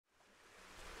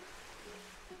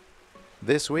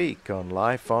This week on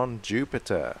Life on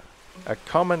Jupiter, a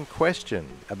common question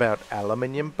about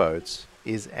aluminium boats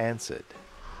is answered.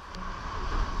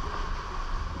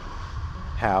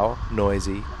 How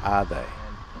noisy are they?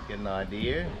 Get an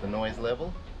idea of the noise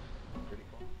level.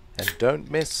 And don't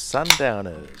miss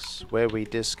Sundowners, where we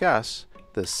discuss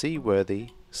the seaworthy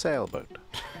sailboat.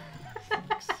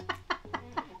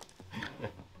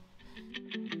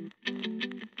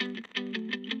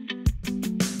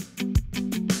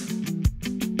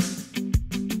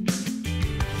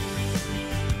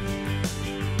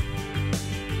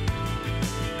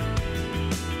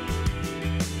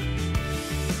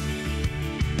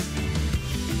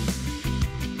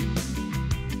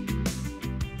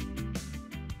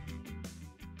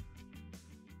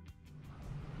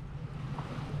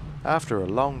 After a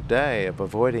long day of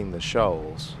avoiding the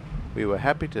shoals, we were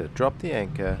happy to drop the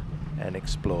anchor and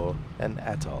explore an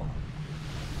atoll.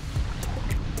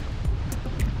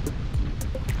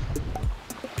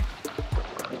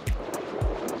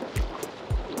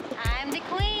 I'm the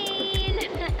queen!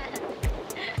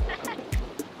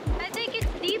 I think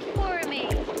it's deep for me.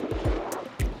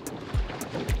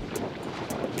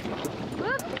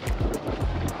 Whoop.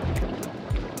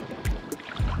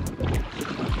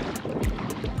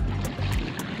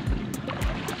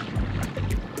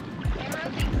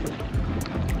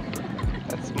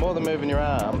 That's more than moving your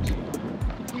arms.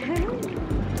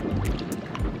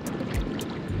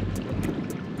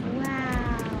 Wow.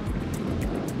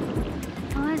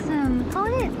 Awesome.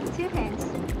 Hold it. 2 hands.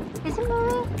 Is it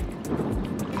moving?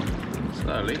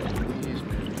 Slowly.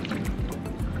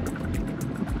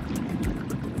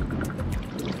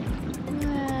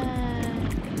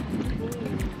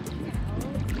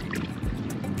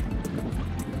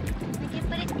 We can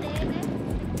put it there.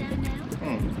 Down now.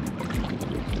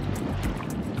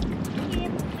 Okay,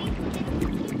 please put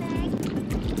it back.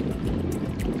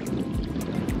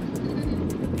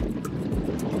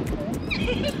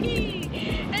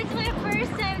 That's my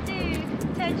first time to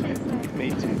touch this one. Me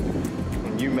too.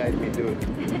 And you made me do it.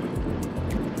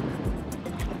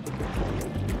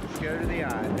 Let's go to the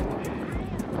island.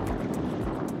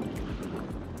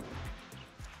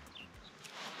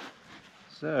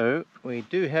 So, we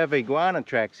do have iguana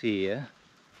tracks here.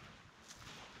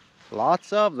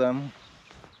 Lots of them.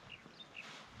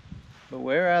 But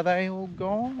where are they all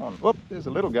gone? Whoop, there's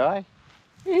a little guy.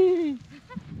 It's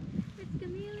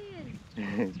chameleon.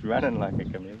 He's running like a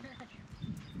chameleon.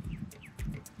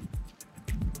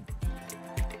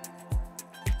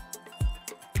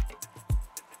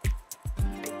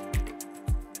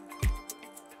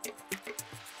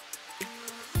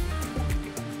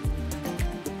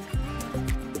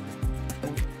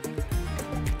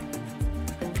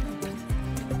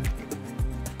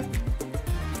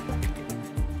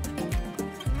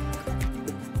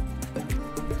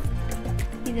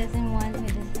 He doesn't want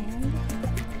with his hand.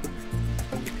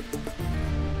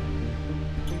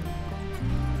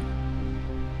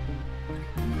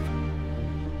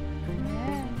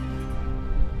 Yeah.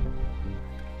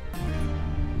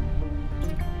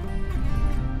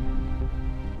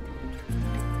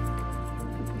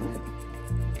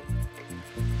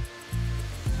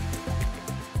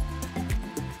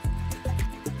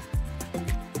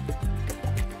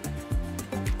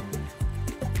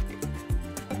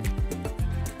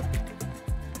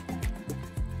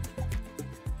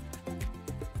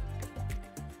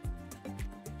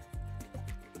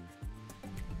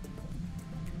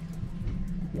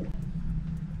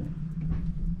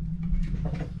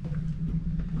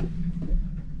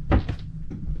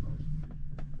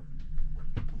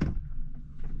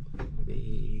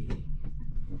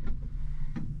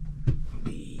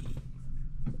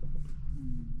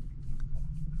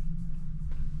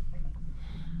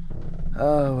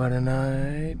 Oh, what a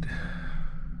night.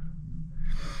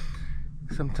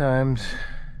 Sometimes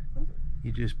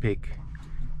you just pick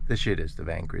the shittest of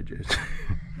anchorages.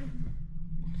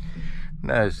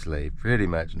 No sleep, pretty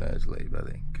much no sleep, I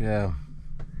think.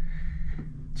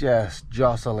 Just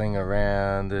jostling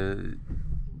around,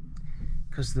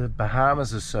 because the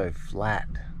Bahamas are so flat.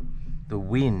 The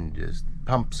wind just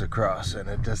pumps across and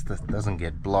it just doesn't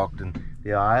get blocked, and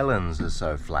the islands are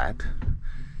so flat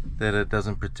that it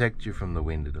doesn't protect you from the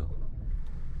wind at all.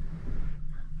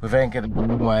 We've anchored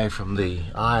away from the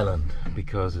island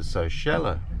because it's so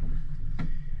shallow.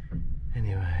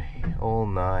 Anyway, all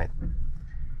night,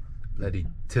 bloody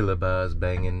tiller bars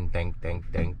banging, tank, tank,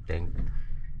 tank, tank.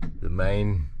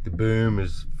 The boom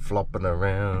is flopping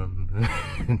around.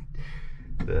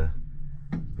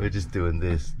 We're just doing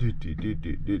this.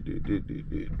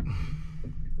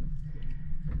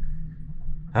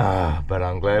 But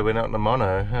I'm glad we're not in a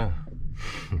mono, huh?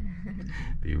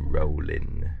 Be be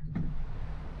rolling.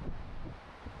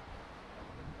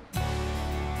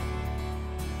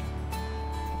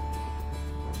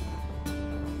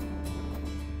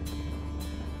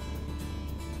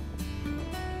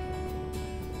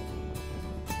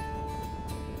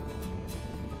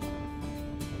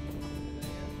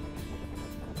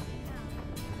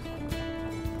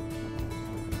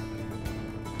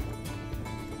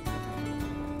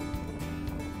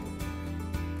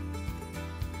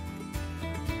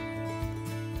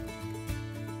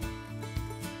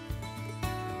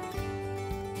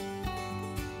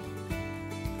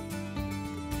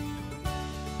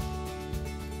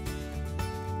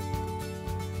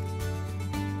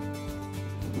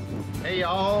 Hey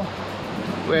y'all,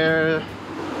 we're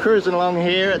cruising along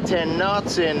here at 10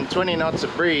 knots in 20 knots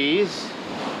of breeze,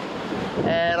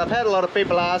 and I've had a lot of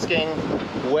people asking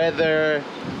whether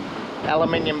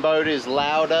aluminium boat is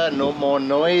louder, more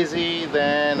noisy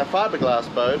than a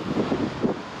fiberglass boat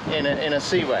in a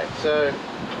seaway. So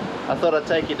I thought I'd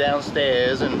take you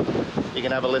downstairs and you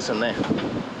can have a listen there.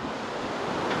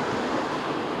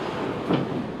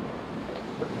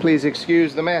 Please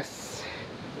excuse the mess.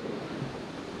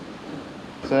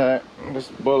 So I'm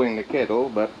just boiling the kettle,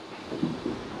 but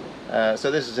so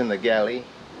this is in the galley,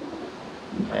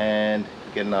 and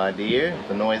get an idea of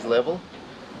the noise level.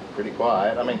 Pretty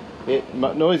quiet. I mean,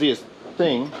 the noisiest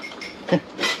thing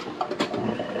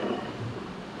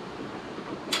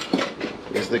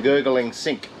is the gurgling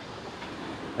sink.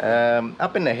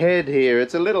 Up in the head here,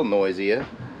 it's a little noisier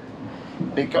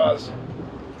because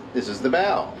this is the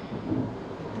bow,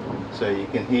 so you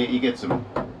can hear, you get some,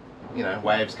 you know,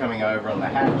 waves coming over on the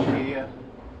hatch here.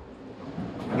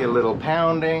 You get a little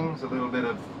poundings, a little bit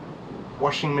of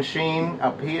washing machine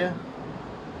up here.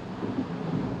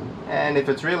 And if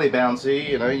it's really bouncy,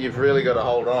 you know, you've really got to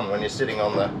hold on when you're sitting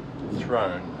on the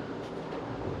throne.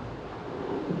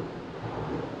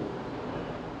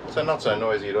 So not so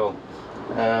noisy at all.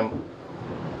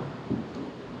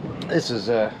 This is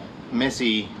a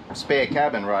messy spare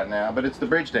cabin right now, but it's the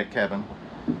bridge deck cabin.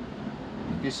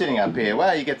 If you're sitting up here,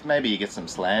 well, maybe you get some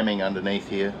slamming underneath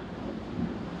here,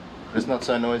 but it's not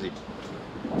so noisy.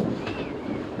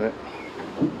 But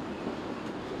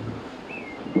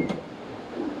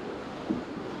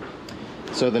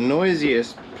so the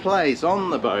noisiest place on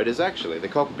the boat is actually the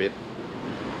cockpit,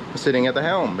 sitting at the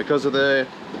helm, because of the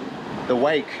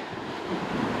wake.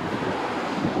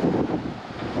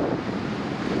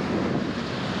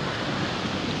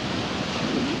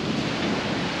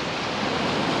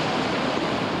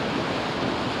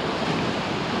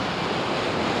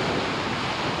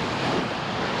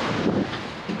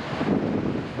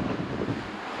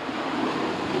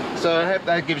 So I hope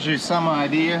that gives you some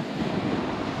idea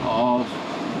of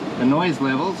the noise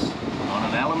levels on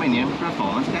an aluminium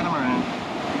performance catamaran.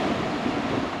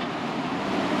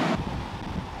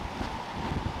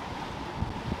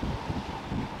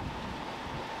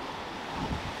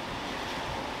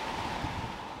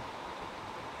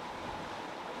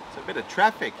 It's a bit of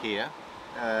traffic here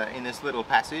in this little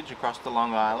passage across the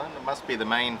Long Island. It must be the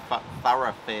main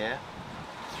thoroughfare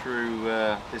through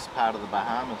this part of the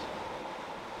Bahamas.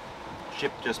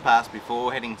 Ship just passed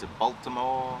before, heading to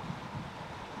Baltimore.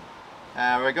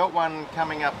 We got one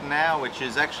coming up now, which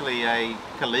is actually a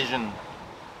collision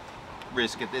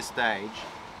risk at this stage.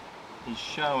 He's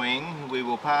showing we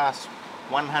will pass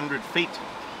 100 feet.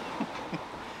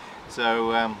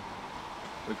 So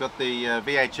we've got the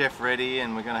VHF ready,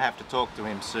 and we're going to have to talk to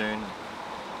him soon.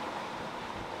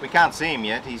 We can't see him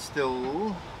yet, he's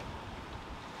still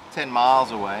 10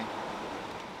 miles away,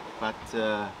 but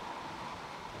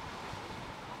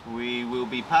we will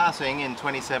be passing in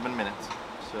 27 minutes.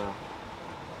 So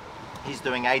he's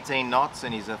doing 18 knots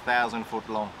and he's 1,000 foot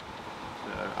long.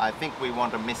 So I think we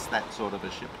want to miss that sort of a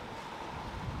ship.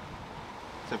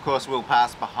 So of course we'll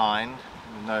pass behind.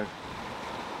 No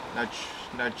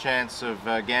chance of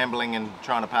gambling and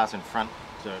trying to pass in front.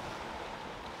 So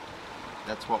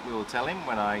that's what we will tell him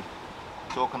when I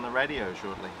talk on the radio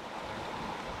shortly.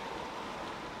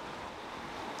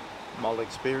 Mole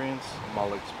experience.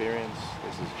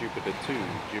 This is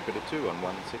Jupiter² on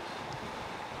 1.6.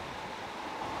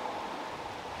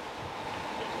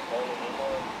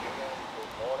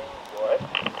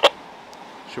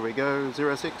 Should we go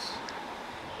 06? 06.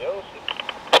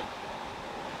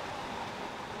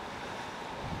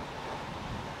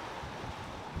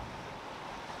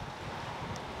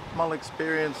 Mole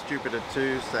experience,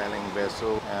 Jupiter² sailing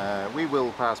vessel. We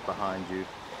will pass behind you,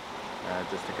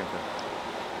 just to confirm.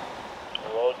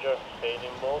 Roger,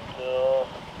 sailing boat.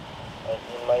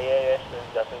 In my AS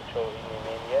it doesn't show any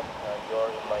name yet. You're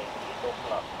in my 8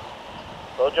 o'clock.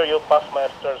 Roger, you pass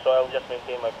master, so I'll just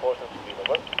maintain my course and speed,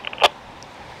 over.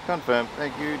 Confirm.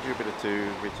 Thank you,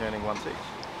 Jupiter², returning 16. Jupiter²,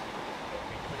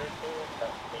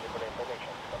 thank you for the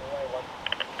information.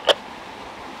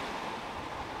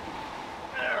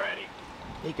 Alrighty.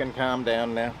 He can calm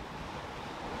down now.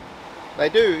 They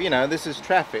do, you know, this is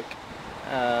traffic,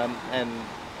 and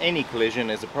any collision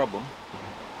is a problem.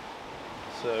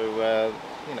 So,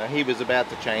 you know, he was about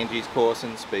to change his course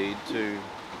and speed to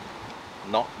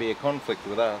not be a conflict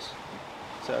with us.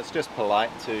 So it's just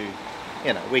polite to,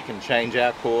 you know, we can change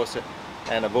our course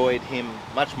and avoid him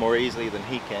much more easily than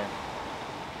he can,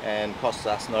 and costs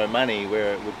us no money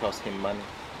where it would cost him money.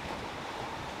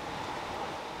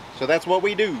 So that's what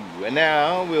we do. And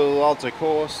now we'll alter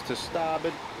course to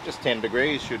starboard. Just 10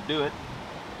 degrees should do it.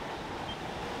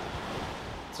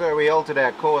 So we altered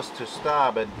our course to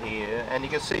starboard here, and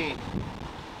you can see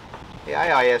the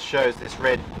AIS shows this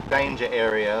red danger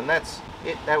area, and that's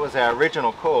it. That was our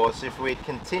original course. If we'd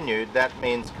continued, that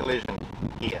means collision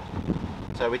here.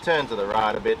 So we turn to the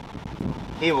right a bit.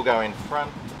 He will go in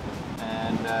front,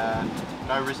 and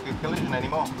no risk of collision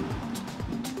anymore.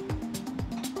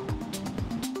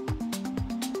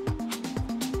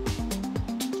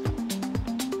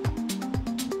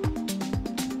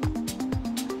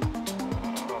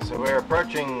 So we're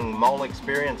approaching mole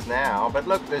experience now, but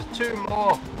look, there's two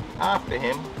more after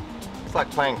him. It's like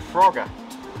playing Frogger.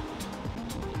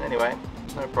 Anyway,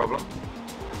 no problem.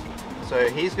 So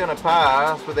he's going to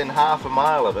pass within half a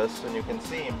mile of us, and you can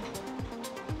see him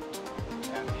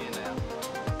out here now.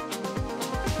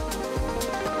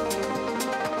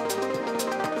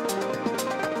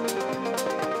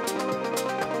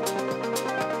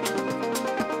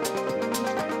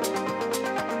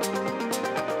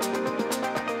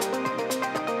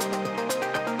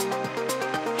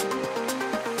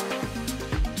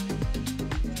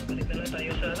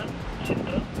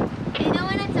 You don't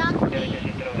want to talk to me.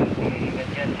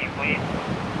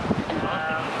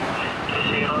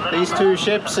 These two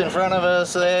ships in front of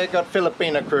us, they've got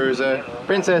Filipina cruiser.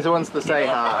 Princess wants to say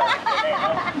hi.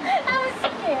 I was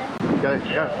scared. Go,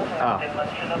 go. Oh.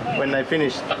 When they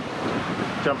finish,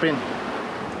 jump in.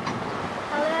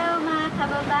 Hello mga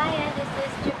kababayan, this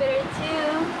is Jupiter².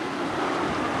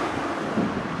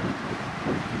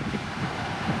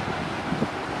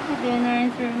 You didn't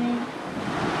answer me.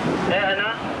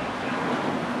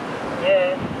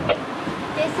 Yes.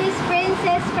 This is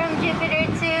Princess from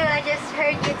Jupiter². I just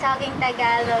heard you talking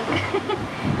Tagalog.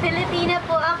 Filipina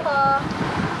po ako.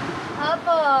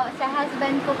 Opo, sa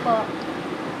husband ko po.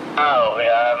 Okay.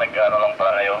 Nagkano lang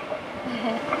pala kayo?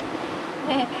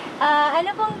 Ano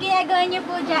pong ginagawa niyo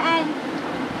po dyan?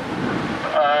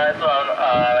 Ito,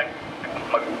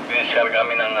 mag-discard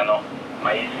kami ng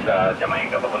mais sa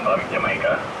Jamaica. Papunta kami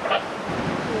Jamaica.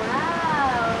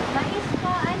 Wow! Mais po,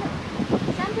 ano?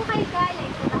 Saan po kayo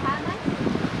galing? Sa Bahamas?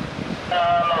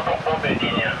 Po,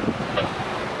 Virginia.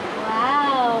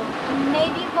 Wow!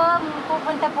 Maybe po,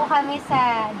 pupunta po kami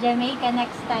sa Jamaica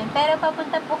next time. Pero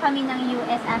papunta po kami ng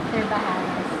US after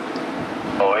Bahamas.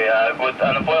 Okay, good,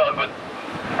 good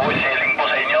po sailing po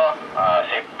sa inyo.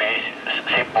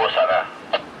 Safe po sana.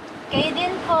 Kayo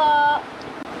din po.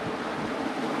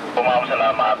 Ma'am,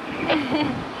 salamat.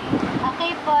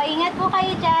 Okay po, ingat po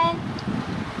kayo dyan.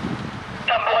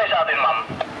 Saan po kayo sa atin, ma'am?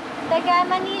 Taga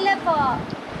Manila po.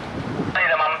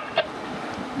 Manila, ma'am.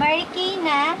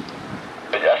 Marikina.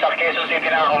 Sa Quezon City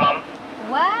na ako, ma'am.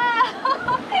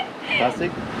 Wow!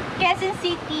 Pasig? Quezon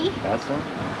City. Pasig?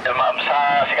 Ma'am,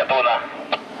 sa Sikatuna.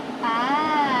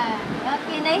 Ah,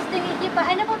 okay. Nice to meet you po.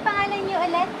 Ano po pangalan niyo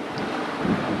ulit?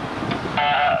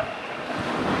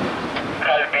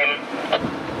 Calvin.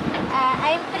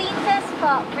 I'm Princess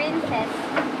po. Princess.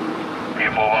 Hindi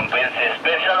po, ma'am, Princess.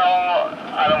 Princess,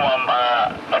 ma'am,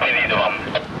 apelido, ma'am.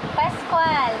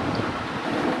 Pascual.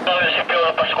 Si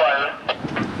Pio Pascual.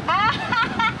 Ah,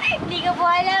 hindi ko po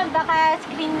alam. Baka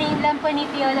screen name lang po ni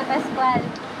Piola Pascual.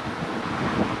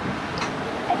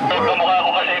 Kamukha ko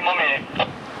kasi, ma'am, eh.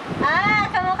 Ah,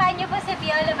 kamukha niyo po si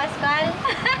Piola Pascual.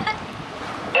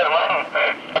 Yeah, ma'am.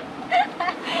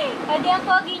 O di ang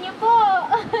pogi niyo po.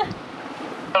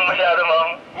 Masyado, ma'am.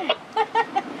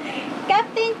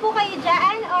 Captain po kayo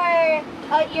dyan or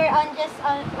you're just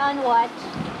on watch?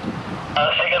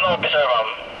 Second officer, ma'am.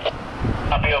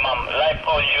 Happy, ma'am. Live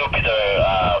on Jupiter,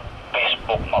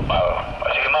 Facebook, ma'am.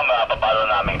 Sige, ma'am, papalo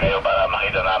namin kayo para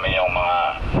makita namin yung mga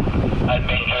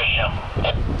adventures nyo.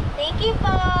 Thank you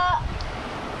po.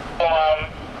 Po, ma'am.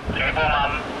 Sige po,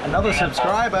 ma'am. Another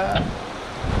subscriber.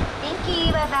 Thank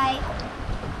you. Bye-bye.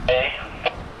 Okay.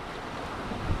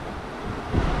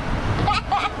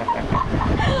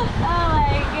 Oh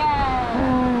my god.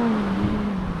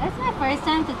 That's my first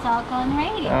time want to talk on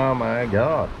radio. Oh my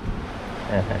God.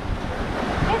 It's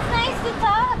nice to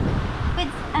talk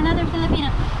with another Filipino.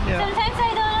 Yeah. Sometimes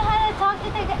I don't know how to talk to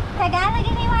Tagalog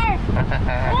anymore.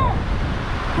 Oh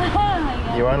my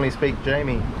God. You only speak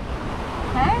Jamie.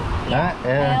 Huh? Yeah.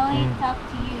 Yeah. I only talk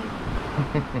to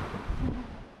you.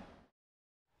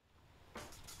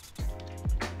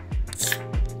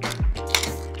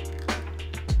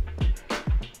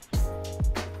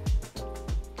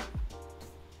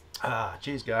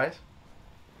 Cheers guys.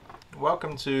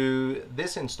 Welcome to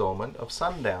this installment of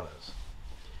Sundowners.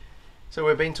 So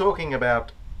we've been talking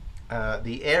about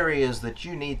the areas that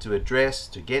you need to address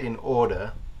to get in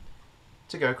order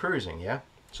to go cruising, yeah?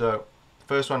 So the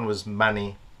first one was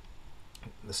money.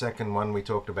 The second one we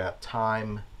talked about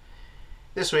time.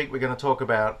 This week we're going to talk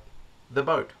about the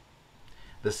boat,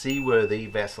 the seaworthy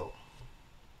vessel.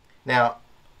 Now,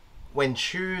 when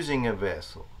choosing a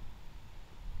vessel,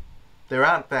 there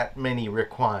aren't that many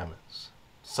requirements.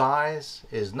 Size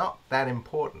is not that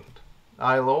important.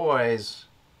 I'll always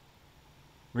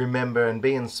remember and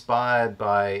be inspired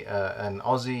by an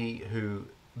Aussie who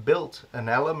built an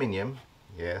aluminium,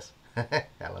 yes,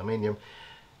 aluminium,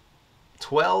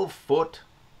 12-foot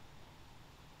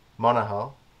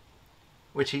monohull,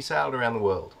 which he sailed around the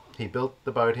world. He built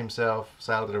the boat himself,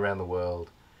 sailed it around the world,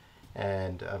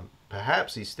 and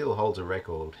perhaps he still holds a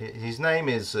record. His name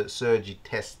is Sergi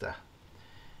Testa.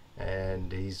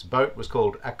 And his boat was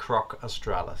called a Croc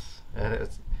Australis, and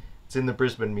it's in the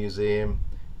Brisbane Museum,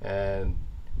 and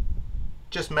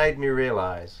just made me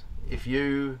realize if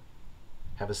you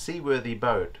have a seaworthy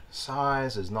boat,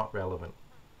 size is not relevant,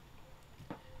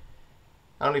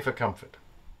 only for comfort.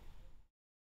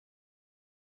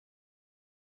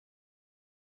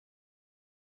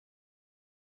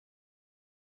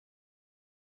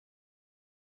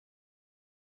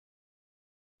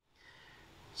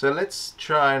 So let's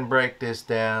try and break this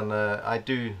down. I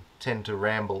do tend to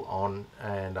ramble on,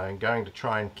 and I'm going to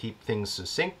try and keep things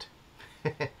succinct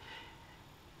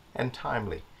and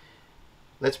timely.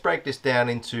 Let's break this down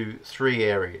into three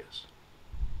areas: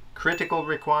 critical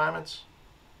requirements,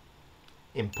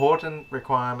 important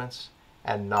requirements,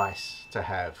 and nice to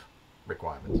have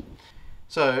requirements.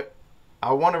 So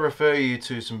I want to refer you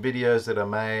to some videos that I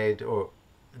made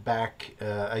back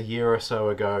a year or so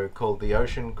ago called the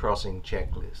Ocean Crossing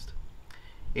Checklist.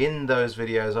 In those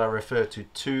videos I refer to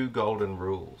two golden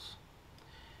rules.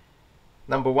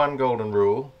 Number one golden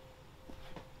rule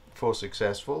for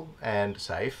successful and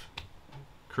safe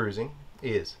cruising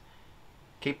is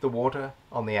keep the water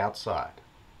on the outside.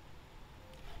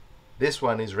 This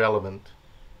one is relevant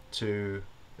to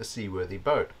a seaworthy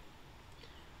boat.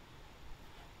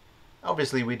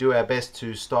 Obviously we do our best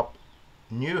to stop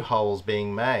new holes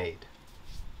being made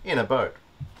in a boat.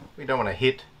 We don't want to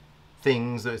hit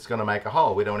things that's going to make a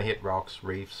hole. We don't want to hit rocks,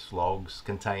 reefs, logs,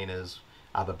 containers,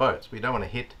 other boats. We don't want to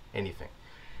hit anything.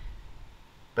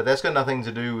 But that's got nothing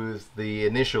to do with the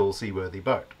initial seaworthy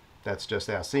boat. That's just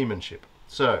our seamanship.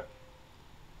 So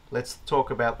let's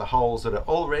talk about the holes that are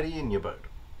already in your boat.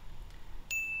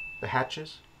 The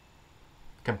hatches,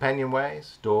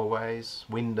 companionways, doorways,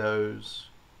 windows,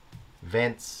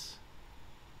 vents,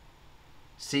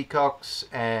 seacocks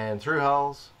and through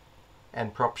hulls,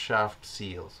 and prop shaft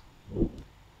seals.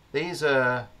 These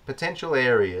are potential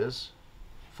areas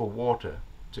for water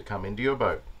to come into your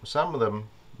boat. Some of them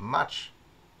much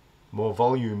more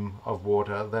volume of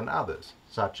water than others,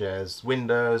 such as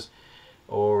windows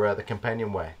or the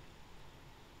companionway.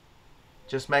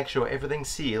 Just make sure everything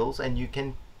seals and you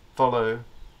can follow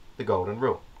the golden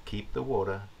rule. Keep the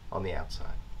water on the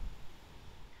outside.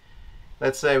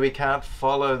 Let's say we can't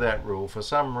follow that rule. For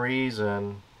some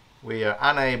reason, we are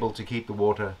unable to keep the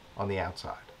water on the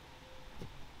outside.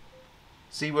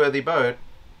 Seaworthy boat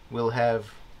will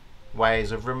have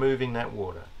ways of removing that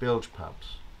water. Bilge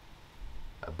pumps,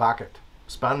 a bucket,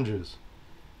 sponges,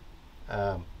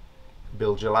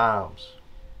 bilge alarms.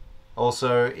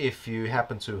 Also, if you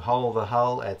happen to hole the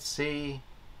hull at sea,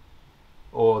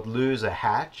 or lose a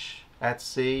hatch at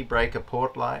sea, break a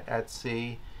port light at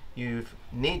sea, you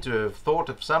need to have thought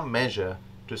of some measure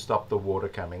to stop the water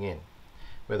coming in.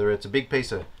 Whether it's a big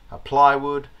piece of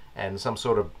plywood and some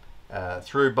sort of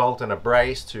through bolt and a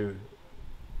brace to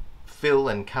fill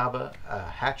and cover a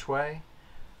hatchway,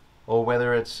 or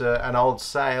whether it's an old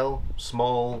sail,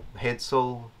 small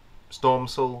headsail,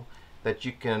 stormsail, that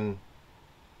you can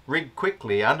rig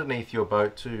quickly underneath your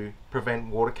boat to prevent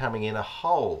water coming in a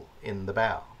hole in the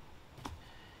bow.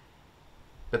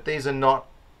 But these are not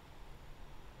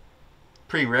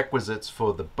prerequisites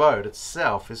for the boat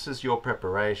itself. This is your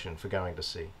preparation for going to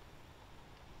sea.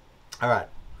 Alright,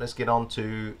 let's get on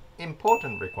to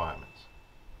important requirements.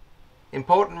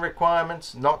 Important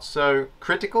requirements, not so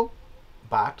critical,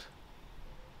 but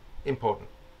important.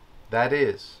 That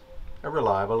is a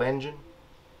reliable engine,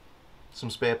 some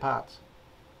spare parts,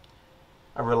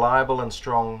 a reliable and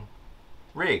strong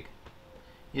rig.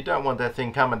 You don't want that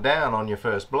thing coming down on your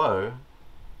first blow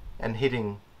and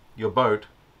hitting your boat,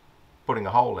 putting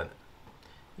a hole in it.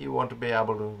 You want to be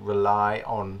able to rely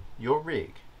on your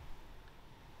rig.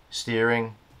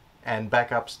 Steering and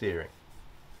backup steering.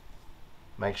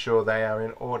 Make sure they are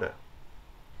in order.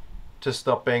 To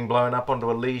stop being blown up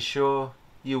onto a lee shore,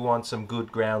 you want some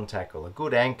good ground tackle, a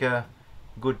good anchor,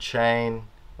 good chain,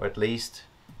 or at least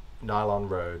nylon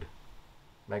rod.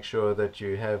 Make sure that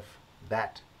you have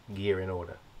that gear in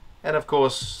order. And of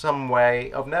course, some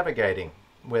way of navigating,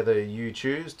 whether you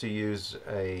choose to use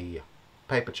a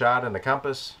paper chart and a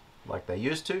compass like they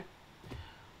used to,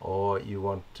 or you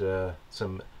want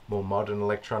some more modern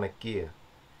electronic gear.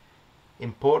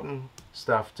 Important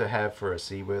stuff to have for a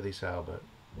seaworthy sailboat.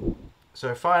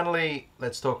 So finally,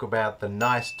 let's talk about the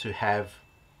nice to have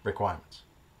requirements.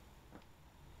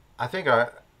 I think I'm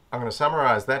going to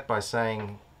summarize that by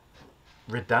saying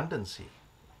redundancy.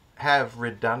 Have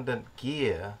redundant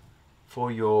gear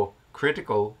for your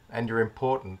critical and your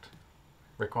important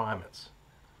requirements.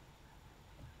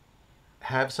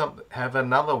 Have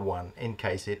another one in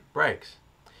case it breaks.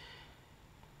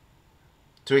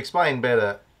 To explain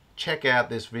better, check out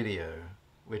this video,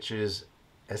 which is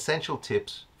essential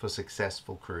tips for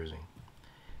successful cruising.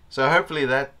 So hopefully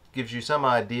that gives you some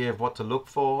idea of what to look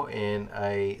for in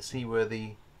a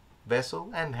seaworthy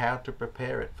vessel and how to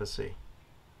prepare it for sea.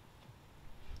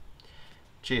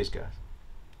 Cheers, guys.